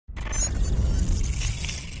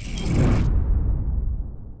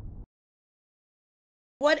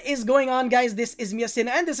What is going on, guys? This is Miasin,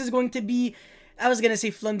 and this is going to be, I was gonna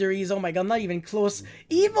say Flunderies, oh my god, not even close.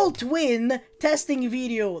 Evil Twin testing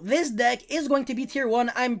video. This deck is going to be tier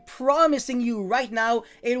 1. I'm promising you right now,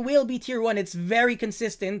 it will be tier 1. It's very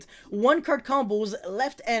consistent. One card combos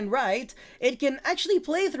left and right. It can actually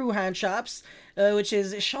play through hand shops, which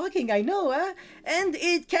is shocking, I know, huh? And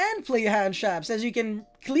it can play hand shops, as you can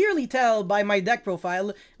clearly tell by my deck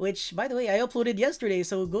profile, which, by the way, I uploaded yesterday,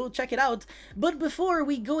 so go check it out. But before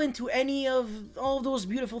we go into any of all of those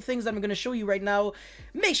beautiful things that I'm going to show you right now,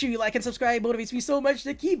 make sure you like and subscribe. It motivates me so much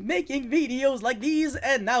to keep making videos like these.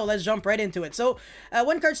 And now let's jump right into it. So,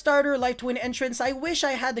 one card starter, Life Twin Entrance. I wish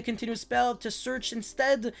I had the continuous spell to search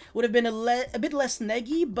instead. Would have been a bit less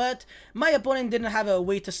neggy, but my opponent didn't have a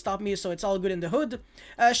way to stop me, so it's all good in the hood.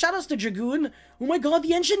 Shoutouts to Dragoon. Oh my god,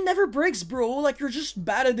 the engine never breaks, bro. Like, you're just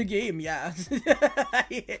bad at the game, yeah.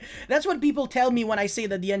 That's what people tell me when I say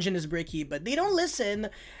that the engine is bricky, but they don't listen.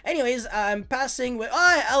 Anyways, I'm passing with...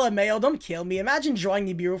 Oh, LMAO, don't kill me. Imagine drawing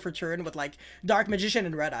Nibiru for turn with, like, Dark Magician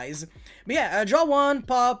and Red Eyes. But yeah, draw one,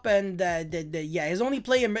 pop, and yeah, his only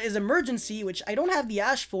play is Emergency, which I don't have the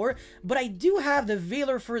Ash for, but I do have the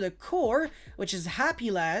Veiler for the core, which is Happy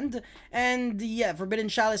Land, and yeah, Forbidden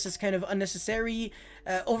Chalice is kind of unnecessary.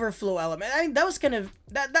 Overflow Element. I mean, that was kind of...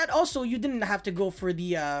 That also, you didn't have to go for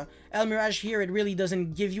the El Mirage here. It really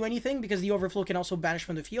doesn't give you anything, because the Overflow can also banish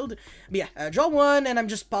from the field. But yeah, draw one, and I'm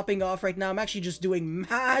just popping off right now. I'm actually just doing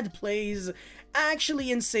mad plays. Actually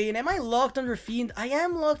insane. Am I locked under Fiend? I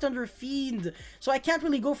am locked under Fiend, so I can't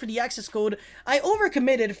really go for the access code. I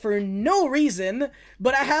overcommitted for no reason,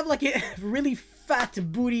 but I have like a really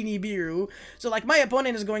fat booty Nibiru, so like my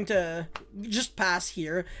opponent is going to just pass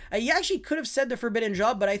here. He actually could have said the Forbidden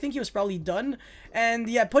Job, but I think he was probably done. And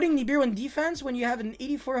yeah, putting Nibiru in defense when you have an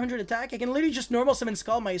 8400 attack, I can literally just normal summon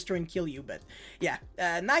Skullmeister and kill you. But yeah,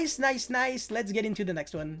 nice. Let's get into the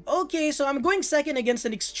next one. Okay, so I'm going second against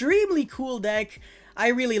an extremely cool deck. I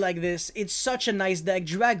really like this. It's such a nice deck,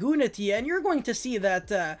 Dragoonity, and you're going to see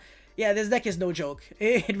that yeah, this deck is no joke.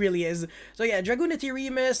 It really is. So yeah, Dragoonity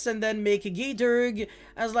Remus, and then make a Gaydurg.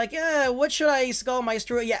 I was like, what should I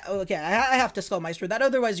Skullmeister? Yeah, okay, I have to Skullmeister that,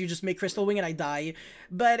 otherwise you just make Crystal Wing and I die.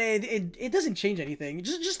 But it doesn't change anything.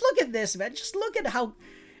 Just look at this, man. Just look at how...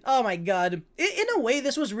 Oh my god. In a way,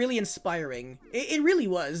 this was really inspiring. It really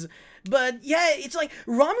was. But yeah, it's like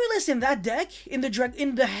Romulus in that deck, in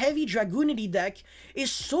the heavy Dragoonity deck,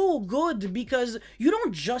 is so good because you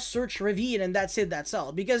don't just search Ravine and that's it, that's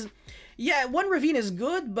all. Because yeah, one Ravine is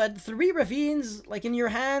good, but 3 Ravines, like in your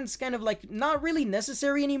hands, kind of like not really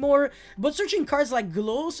necessary anymore. But searching cards like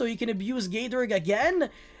Glow so you can abuse Gaydurg again,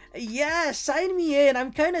 yeah, sign me in,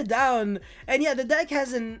 I'm kind of down. And yeah, the deck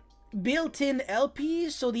has an built-in LP,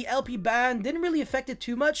 so the LP ban didn't really affect it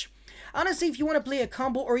too much. Honestly, if you want to play a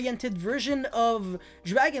combo-oriented version of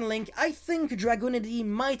Dragon Link, I think Dragoonity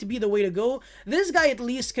might be the way to go. This guy at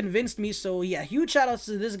least convinced me, so yeah, huge shoutouts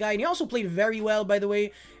to this guy. And he also played very well, by the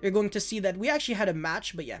way. You're going to see that we actually had a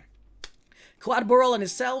match, but yeah. Quad Boral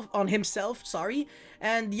on himself, sorry.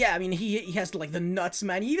 And yeah, I mean, he has like the nuts,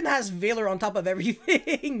 man. He even has Veiler on top of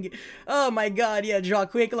everything. Oh my god, yeah, draw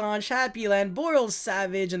Quick Launch, Happy Land, Boral's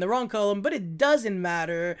Savage in the wrong column, but it doesn't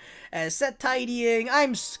matter. Set Tidying,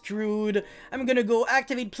 I'm screwed. I'm gonna go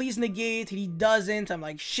activate Please Negate, he doesn't, I'm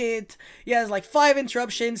like, shit. He has like 5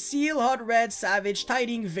 interruptions, Seal, Hot Red, Savage,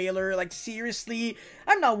 Tidying, Veiler, like seriously?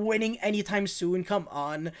 I'm not winning anytime soon, come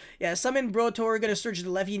on. Yeah, summon Brotor, gonna search the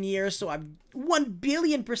Levineer, so I'm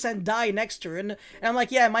 1,000,000,000% die next turn. And I'm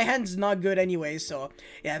like, yeah, my hand's not good anyway, so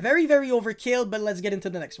yeah, very overkill, but let's get into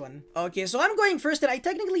the next one. Okay, so I'm going first, and I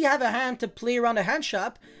technically have a hand to play around a hand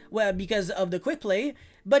shop, well, because of the quick play,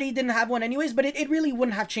 but he didn't have one anyways, but it really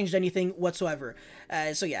wouldn't have changed anything whatsoever.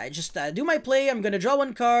 So yeah, I just do my play. I'm gonna draw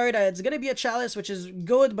one card. It's gonna be a Chalice, which is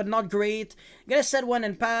good, but not great. I'm gonna set one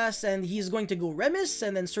and pass, and he's going to go Remus,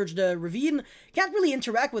 and then search the Ravine. Can't really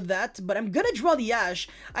interact with that, but I'm gonna draw the Ash.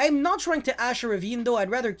 I'm not trying to Ash a Ravine, though.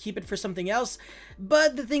 I'd rather keep it for something else.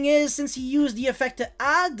 But the thing is, since he used the effect to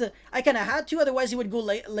add, I kinda had to, otherwise he would go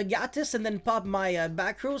Legatus and then pop my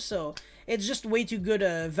back row, so it's just way too good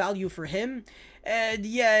value for him. And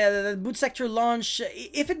yeah, the Boot Sector launch,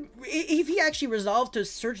 if he actually resolved to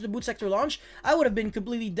search the Boot Sector launch, I would have been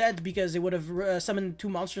completely dead because it would have summoned 2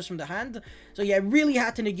 monsters from the hand. So yeah, I really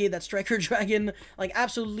had to negate that Striker Dragon, like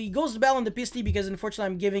absolutely. Ghost Bell on the Pisty because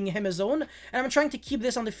unfortunately I'm giving him his own, and I'm trying to keep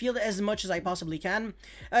this on the field as much as I possibly can.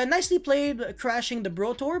 Nicely played crashing the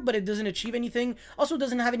Brotor, but it doesn't achieve anything. Also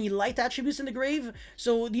doesn't have any light attributes in the grave,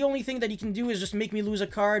 so the only thing that he can do is just make me lose a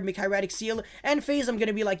card, make Hieratic Seal, and phase I'm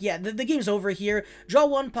gonna be like, yeah, the game's over here. here. Draw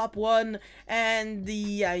one, pop one, and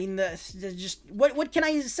just what can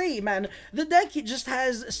I say, man? The deck just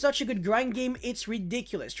has such a good grind game. It's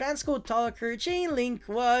ridiculous. Transcode Talker, Chain Link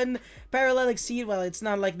 1, Parallel Exceed. Well, it's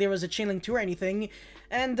not like there was a Chain Link 2 or anything,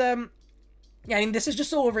 and yeah, I mean, this is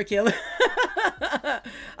just so overkill.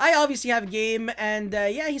 I obviously have game, and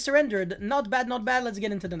yeah, he surrendered. Not bad, not bad. Let's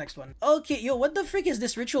get into the next one. Okay, yo, what the frick is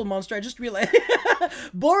this ritual monster? I just realized.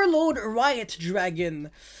 Borload Riot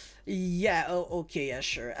Dragon. Yeah, oh, okay, yeah,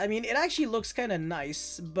 sure. I mean, it actually looks kind of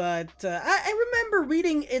nice, but I remember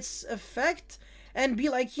reading its effect and be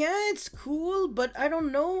like, yeah, it's cool, but I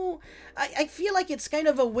don't know. I feel like it's kind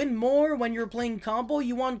of a win more when you're playing combo.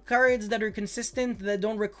 You want cards that are consistent, that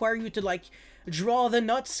don't require you to, like, draw the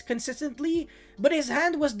nuts consistently, but his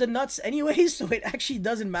hand was the nuts anyway, so it actually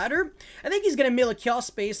doesn't matter. I think he's gonna mill a Chaos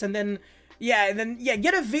Space and then, yeah,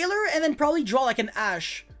 get a Veiler and then probably draw like an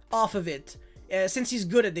Ash off of it, since he's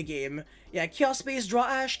good at the game. Yeah, Chaos Space, draw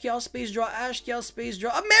Ash, Chaos Space, draw Ash, Chaos Space,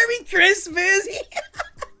 draw... Oh, Merry Christmas!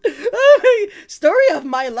 Story of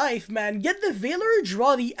my life, man. Get the Veiler,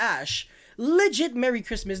 draw the Ash. Legit Merry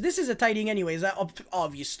Christmas. This is a tiding anyways,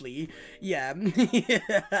 obviously. Yeah.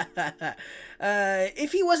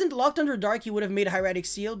 If he wasn't locked under Dark, he would have made a Hieratic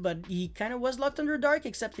Seal, but he kind of was locked under Dark,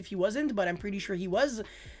 except if he wasn't, but I'm pretty sure he was.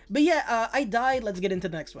 But yeah, I died. Let's get into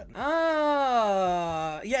the next one.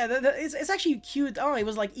 Yeah, it's actually cute. Oh, it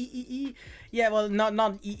was like E. Yeah, well,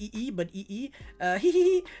 not E, but EE.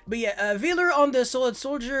 But yeah, Veiler on the Solid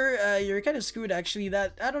Soldier, you're kind of screwed, actually.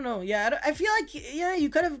 That, I don't know. Yeah, I feel like, yeah, you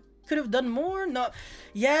could have done more. No,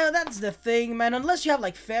 yeah, that's the thing, man. Unless you have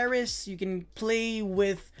like Ferris, you can play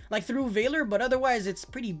with like through Veiler, but otherwise it's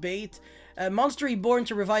pretty bait. Monster Reborn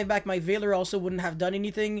to revive back my Veiler also wouldn't have done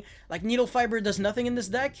anything. Like Needle Fiber does nothing in this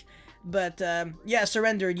deck. But yeah,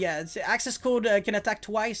 surrendered. Yeah, it's access code can attack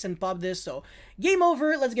twice and pop this, so game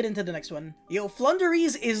over. Let's get into the next one. Yo,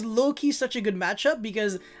 Flunderies is low-key such a good matchup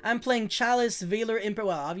because I'm playing Chalice, Veiler, Imperm.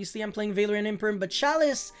 Well, obviously I'm playing Veiler and Imperm, but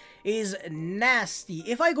Chalice is nasty.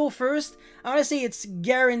 If I go first, I want to say it's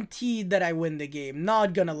guaranteed that I win the game.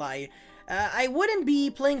 Not gonna lie. I wouldn't be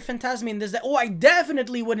playing Phantasma in this deck. Oh, I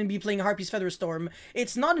definitely wouldn't be playing Harpy's Featherstorm.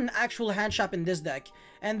 It's not an actual hand shop in this deck.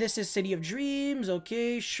 And this is City of Dreams.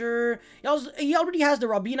 Okay, sure. He already has the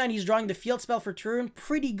Robina and he's drawing the field spell for turn.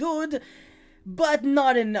 Pretty good, but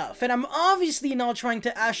not enough. And I'm obviously not trying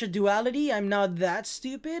to Asha Duality. I'm not that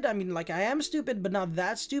stupid. I mean, like, I am stupid, but not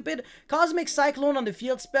that stupid. Cosmic Cyclone on the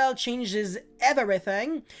field spell changes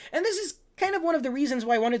everything. And this is kind of one of the reasons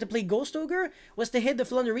why I wanted to play Ghost Ogre, was to hit the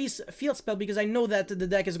Flunderies field spell, because I know that the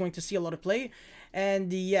deck is going to see a lot of play.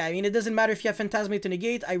 And yeah, I mean, it doesn't matter if you have Phantasmate to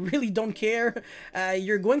negate, I really don't care.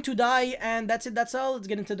 You're going to die, and that's it, that's all. Let's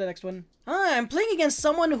get into the next one. I'm playing against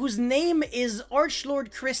someone whose name is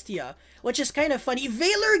Archlord Christia, which is kind of funny.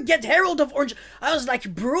 Veiler, get Herald of Orange. I was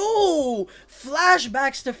like, bro,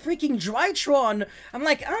 flashbacks to freaking Drytron. I'm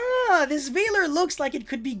like, this Veiler looks like it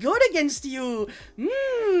could be good against you.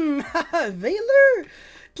 Veiler?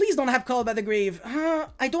 Please don't have Called by the Grave.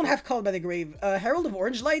 I don't have Called by the Grave. Herald of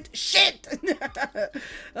Orange Light? Shit!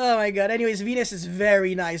 Oh my god. Anyways, Venus is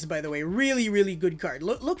very nice, by the way. Really, really good card.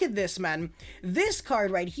 Look at this, man. This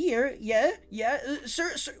card right here, yeah,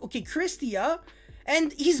 sir, okay, Christia,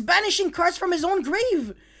 and he's banishing cards from his own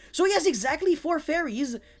grave. So he has exactly 4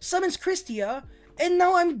 fairies, summons Christia, and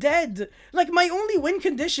now I'm dead. Like, my only win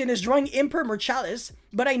condition is drawing Imperm or Chalice,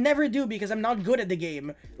 but I never do because I'm not good at the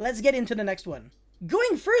game. Let's get into the next one.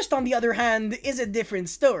 Going first, on the other hand, is a different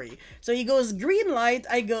story. So he goes green light,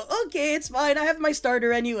 I go, okay, it's fine, I have my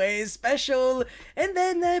starter anyways, special, and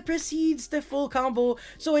then proceeds to full combo.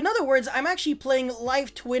 So in other words, I'm actually playing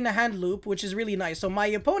Life Twin hand loop, which is really nice. So my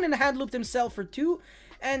opponent hand looped himself for 2,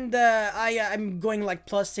 and I'm going like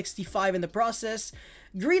plus 65 in the process.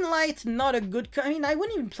 Green light, not a good. I mean, I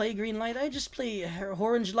wouldn't even play green light. I just play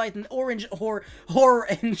orange light and orange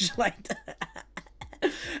light.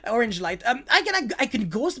 Orange light. I can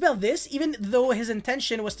ghost spell this, even though his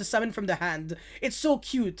intention was to summon from the hand. It's so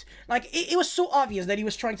cute. Like, it was so obvious that he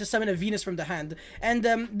was trying to summon a Venus from the hand. And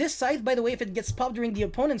this scythe, by the way, if it gets popped during the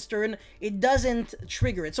opponent's turn, it doesn't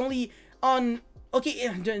trigger. It's only on. Okay,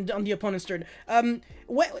 on the opponent's turn.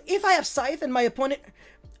 If I have scythe and my opponent.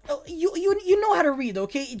 You know how to read,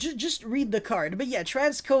 okay? Just read the card. But yeah,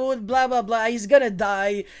 transcode, blah blah blah. He's gonna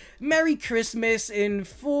die. Merry Christmas in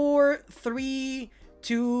 4, 3,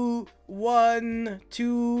 2, 1,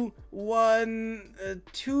 2, 1,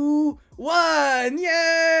 2, 1.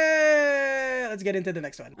 Yeah! Let's get into the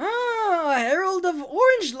next one. Ah, Herald of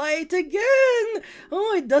Orange Light again!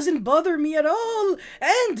 Oh, it doesn't bother me at all.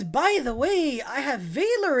 And by the way, I have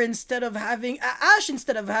Valor instead of having Ash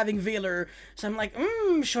instead of having Valor. So I'm like,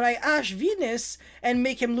 should I Ash Venus and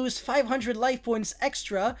make him lose 500 life points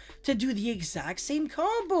extra to do the exact same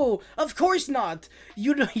combo? Of course not.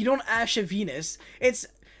 You don't Ash a Venus. It's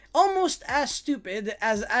almost as stupid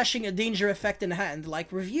as ashing a danger effect in hand,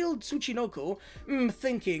 like revealed Tsuchinoko.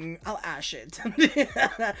 Thinking, I'll ash it.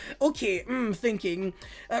 Okay, thinking.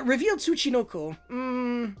 Revealed Tsuchinoko.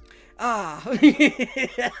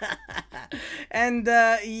 And,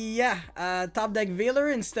 yeah, top deck Valor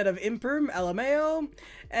instead of Imperm, LMAO.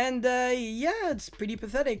 And, yeah, it's pretty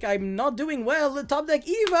pathetic. I'm not doing well. Top deck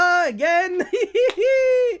Eva again.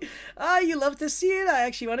 You love to see it. I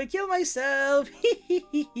actually want to kill myself.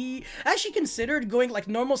 I actually considered going like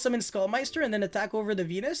normal summon Skullmeister and then attack over the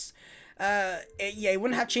Venus. Yeah, it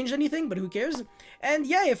wouldn't have changed anything, but who cares? And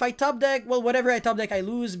yeah, if I top deck, well, whatever I top deck, I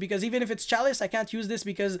lose, because even if it's Chalice, I can't use this,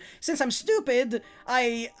 because since I'm stupid,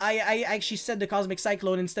 I actually set the Cosmic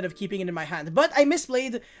Cyclone instead of keeping it in my hand. But I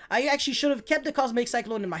misplayed. I actually should have kept the Cosmic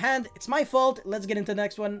Cyclone in my hand. It's my fault. Let's get into the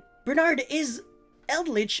next one. Bernard, is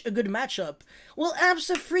Eldritch a good matchup? Well,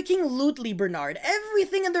 abso-freaking-lutely, Bernard.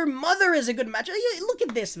 Everything and their mother is a good matchup. Look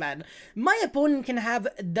at this, man. My opponent can have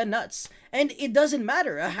the nuts, and it doesn't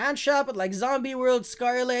matter. A hand shop like Zombie World,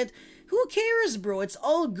 Scarlet, who cares, bro? It's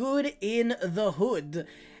all good in the hood.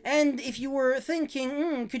 And if you were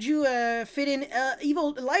thinking, could you fit in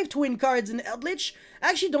evil Live Twin cards in Eldritch? I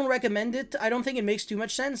actually don't recommend it. I don't think it makes too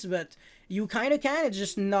much sense, but you kind of can. It's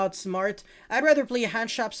just not smart. I'd rather play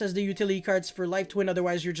hand shops as the utility cards for Live Twin.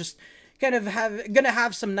 Otherwise, you're just kind of gonna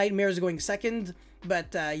have some nightmares going second.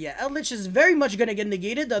 But yeah, Eldritch is very much gonna get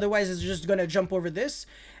negated. Otherwise, it's just gonna jump over this.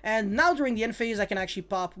 And now during the end phase, I can actually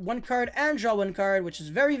pop one card and draw one card, which is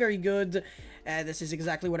very, very good. This is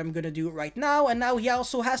exactly what I'm gonna do right now. And now he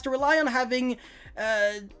also has to rely on having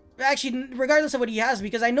actually, regardless of what he has,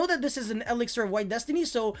 because I know that this is an Elixir of White Destiny,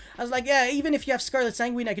 so I was like, yeah, even if you have Scarlet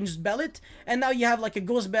Sanguine, I can just bell it, and now you have like a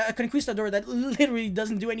Conquistador that literally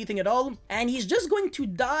doesn't do anything at all, and he's just going to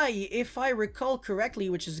die, if I recall correctly,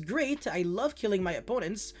 which is great. I love killing my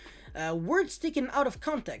opponents. Words taken out of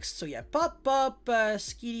context. So yeah, pop, pop,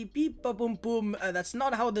 skitty, peep, pop, boom, boom. That's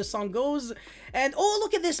not how the song goes. And oh,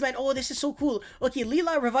 look at this, man. Oh, this is so cool. Okay,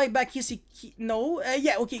 Leela, revive back Kissy. No,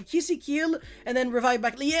 yeah, okay, Kissy Kill, and then revive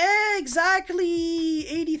back. Yeah, exactly.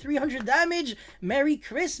 8,300 damage. Merry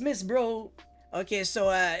Christmas, bro. Okay, so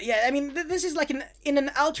yeah, I mean, this is like in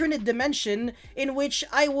an alternate dimension in which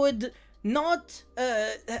I would not,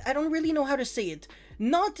 I don't really know how to say it.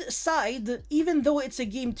 Not side, even though it's a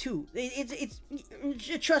game 2.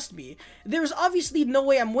 Trust me. There's obviously no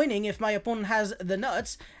way I'm winning if my opponent has the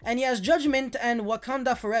nuts, and he has Judgment and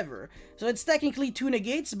Wakanda Forever. So it's technically 2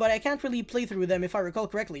 negates, but I can't really play through them if I recall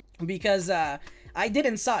correctly, because I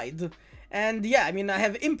didn't side. And yeah, I mean, I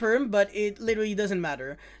have Imperm, but it literally doesn't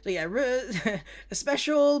matter. So yeah,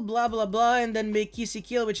 special, blah, blah, blah, and then make Kissy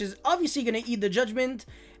Kill, which is obviously going to eat the Judgment.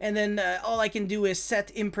 And then all I can do is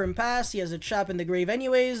set Imperm Pass. He has a trap in the grave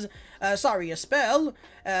anyways. Sorry, a spell,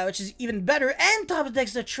 which is even better. And top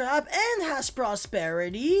decks the trap and has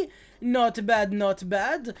Prosperity. Not bad, not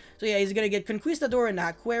bad. So yeah, he's gonna get Conquistador and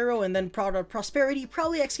Aquero, and then Prosperity,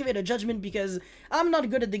 probably Excavate a Judgment, because I'm not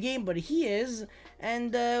good at the game, but he is.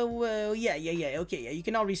 And, well, yeah, okay, yeah, you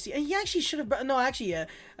can already see, he actually should have, no, actually, I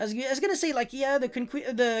was gonna say, like, yeah,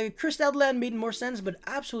 the Cursed Outland made more sense, but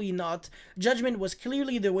absolutely not. Judgment was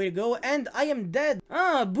clearly the way to go, and I am dead.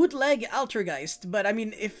 Bootleg Altergeist, but, I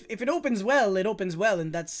mean, if it opens well, it opens well,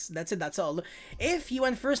 and that's it, that's all. If he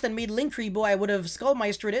went first and made Linkuriboh, I would have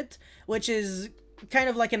Skullmeistered it, which is kind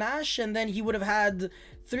of like an Ash, and then he would have had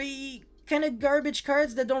 3 kind of garbage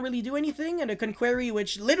cards that don't really do anything, and a Conquery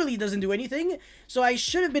which literally doesn't do anything. So I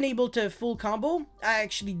should have been able to full combo. I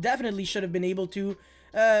actually definitely should have been able to.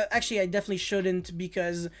 Actually, I definitely shouldn't,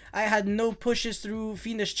 because I had no pushes through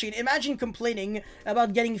Fiendish Chain. Imagine complaining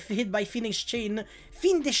about getting hit by Fiendish Chain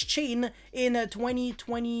in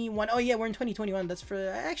 2021. Oh yeah, we're in 2021. That's I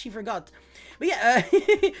actually forgot. But yeah,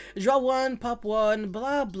 draw one, pop one,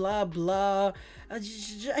 blah blah blah.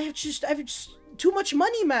 I have just too much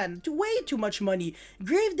money, man. Way too much money.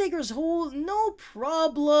 Gravedigger's Hole, no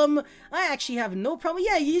problem. I actually have no problem.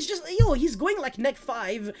 Yeah, he's just, he's going like neck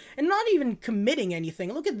 5 and not even committing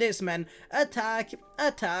anything. Look at this, man. Attack,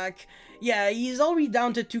 attack. yeah, he's already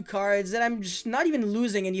down to 2 cards, and I'm just not even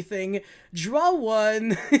losing anything. Draw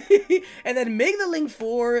 1, and then make the link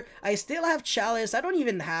 4. I still have Chalice. I don't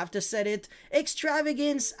even have to set it.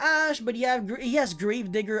 Extravagance, Ash, but he has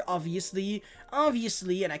Gravedigger, obviously,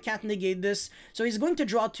 and I can't negate this. So he's going to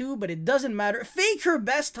draw 2, but it doesn't matter. Faker,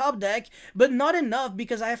 best top deck, but not enough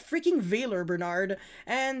because I have freaking Veiler, Bernard,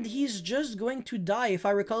 and he's just going to die if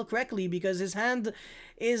I recall correctly because his hand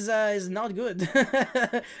is not good.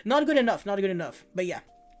 Not good enough, but yeah.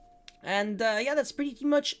 And yeah, that's pretty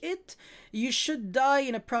much it. You should die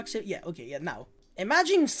in approximate... Yeah, okay, yeah, now.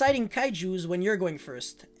 Imagine citing kaijus when you're going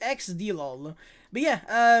first. XD lol. But yeah,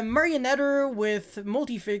 Marionetter with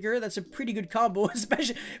Multi-Figure, that's a pretty good combo,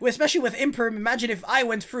 especially with Imperm. Imagine if I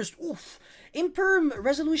went first. Oof. Imperm,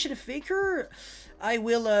 Resolution Faker,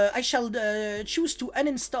 I shall choose to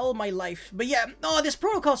uninstall my life. But yeah, oh, this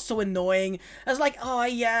protocol's so annoying. I was like, oh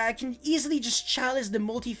yeah, I can easily just chalice the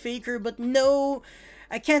Multi-Faker, but no,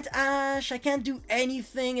 I can't Ash, I can't do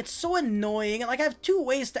anything. It's so annoying. Like, I have 2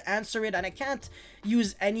 ways to answer it, and I can't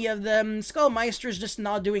use any of them. Skullmeister's just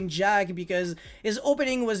not doing jack because his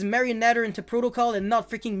opening was Marionetter into Protocol and not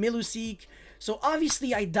freaking Miluseek. So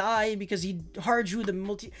obviously I die because he hard drew the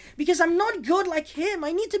multi... Because I'm not good like him.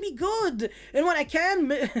 I need to be good. And when I can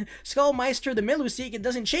Skullmeister the Miluseek, it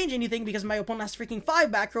doesn't change anything because my opponent has freaking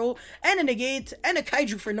 5 back row and a negate and a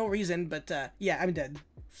kaiju for no reason. But yeah, I'm dead.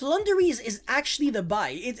 Flunderies is actually the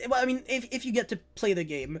buy. Well, I mean, if you get to play the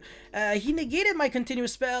game. He negated my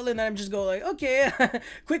continuous spell, and then I'm just go like, okay,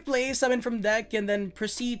 quick play, summon from deck, and then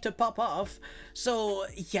proceed to pop off. So,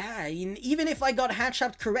 yeah, even if I got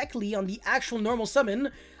handshapped correctly on the actual normal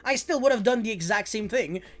summon, I still would have done the exact same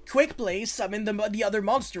thing. Quick play, summon the other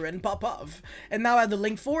monster, and pop off. And now I have the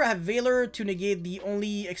Link 4, I have Veiler to negate the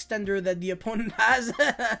only extender that the opponent has.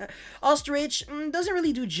 Ostrich doesn't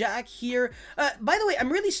really do jack here. By the way,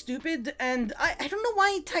 I'm really stupid, and I don't know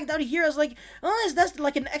why he tagged out here. I was like, oh, is that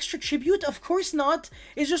like an extra tribute? Of course not.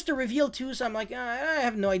 It's just a reveal too, so I'm like, I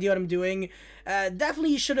have no idea what I'm doing.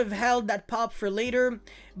 Definitely should have held that pop for later,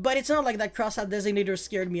 but it's not like that cross-out designator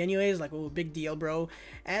scared me anyways, like, oh, big deal, bro.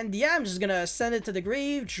 And yeah, I'm just gonna send it to the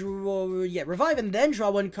grave, revive, and then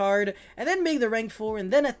draw 1 card, and then make the rank 4,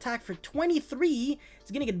 and then attack for 23.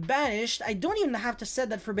 It's gonna get banished. I don't even have to set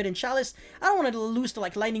that Forbidden Chalice. I don't want to lose to,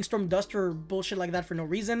 like, Lightning Storm Duster or bullshit like that for no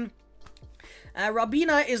reason.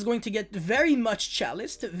 Robina is going to get very much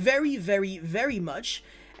chaliced, very, very, very much.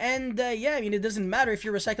 And yeah, I mean, it doesn't matter if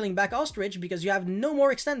you're recycling back Ostrich because you have no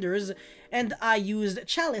more extenders, and I used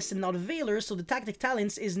Chalice and not Veiler, so the Tactic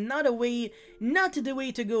Talents is not the way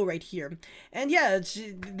to go right here. And yeah,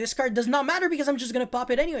 this card does not matter because I'm just gonna pop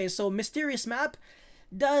it anyway, so Mysterious Map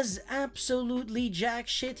does absolutely jack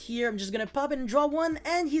shit here. I'm just gonna pop it and draw 1,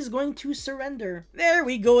 and he's going to surrender. There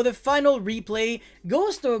we go, the final replay.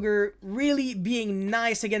 Ghost Ogre really being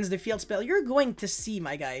nice against the field spell. You're going to see,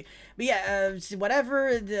 my guy. But yeah, whatever.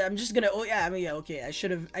 I'm just gonna. Oh yeah, I mean, yeah, okay. I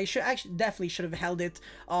should definitely should have held it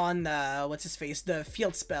on what's his face, the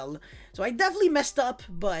field spell. So I definitely messed up,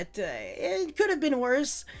 but it could have been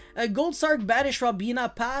worse. Gold Sark banish Robina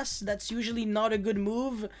pass. That's usually not a good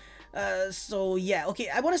move. So yeah, okay,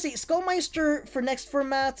 I want to say Skullmeister for next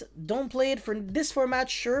format, don't play it for this format,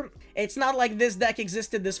 sure. It's not like this deck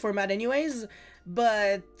existed this format anyways,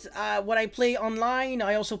 but when I play online,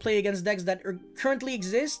 I also play against decks that currently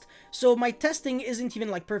exist, so my testing isn't even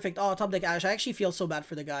like perfect. Oh, top deck Ash, I actually feel so bad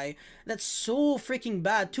for the guy. That's so freaking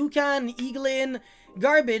bad. Toucan, Eaglin,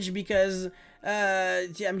 garbage because...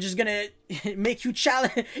 yeah, I'm just gonna make you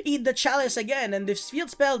eat the chalice again, and this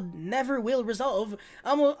field spell never will resolve.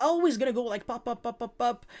 I'm always gonna go like pop, pop, pop, pop,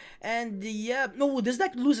 pop, and yeah, no, this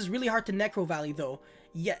deck loses really hard to Necro Valley though.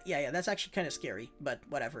 Yeah, that's actually kind of scary, but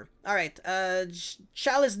whatever. Alright,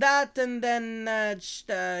 chalice that, and then,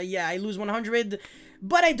 yeah, I lose 100,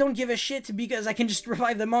 but I don't give a shit because I can just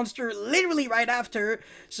revive the monster literally right after,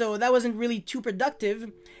 so that wasn't really too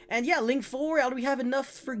productive. And yeah, Link 4, I already have enough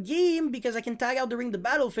for game because I can tag out during the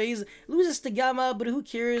battle phase. Loses to Gamma, but who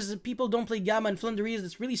cares? People don't play Gamma and Flunderies.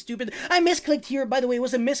 It's really stupid. I misclicked here, by the way. It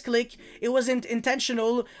was a misclick. It wasn't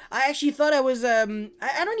intentional. I actually thought I was, I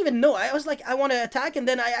don't even know. I was like, I want to attack, and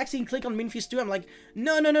then I actually click on Minfeast 2. I'm like,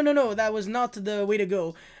 no. That was not the way to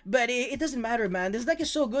go. But it doesn't matter, man. This deck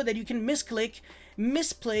is so good that you can misclick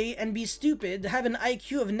misplay and be stupid, have an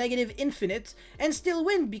IQ of negative infinite, and still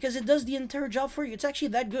win because it does the entire job for you. It's actually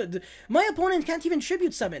that good. My opponent can't even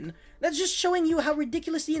tribute summon. That's just showing you how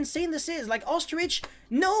ridiculously insane this is. Like, Ostrich,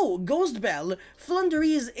 no! Ghost Bell.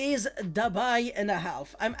 Flunderies is dabai and a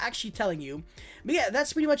half. I'm actually telling you. But yeah,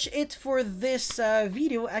 that's pretty much it for this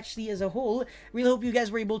video, actually, as a whole. Really hope you guys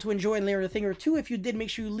were able to enjoy and learn a thing or two. If you did, make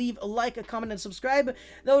sure you leave a like, a comment, and subscribe.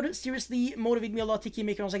 That would seriously motivate me a lot to keep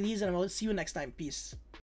making videos like these, and I will see you next time. Peace.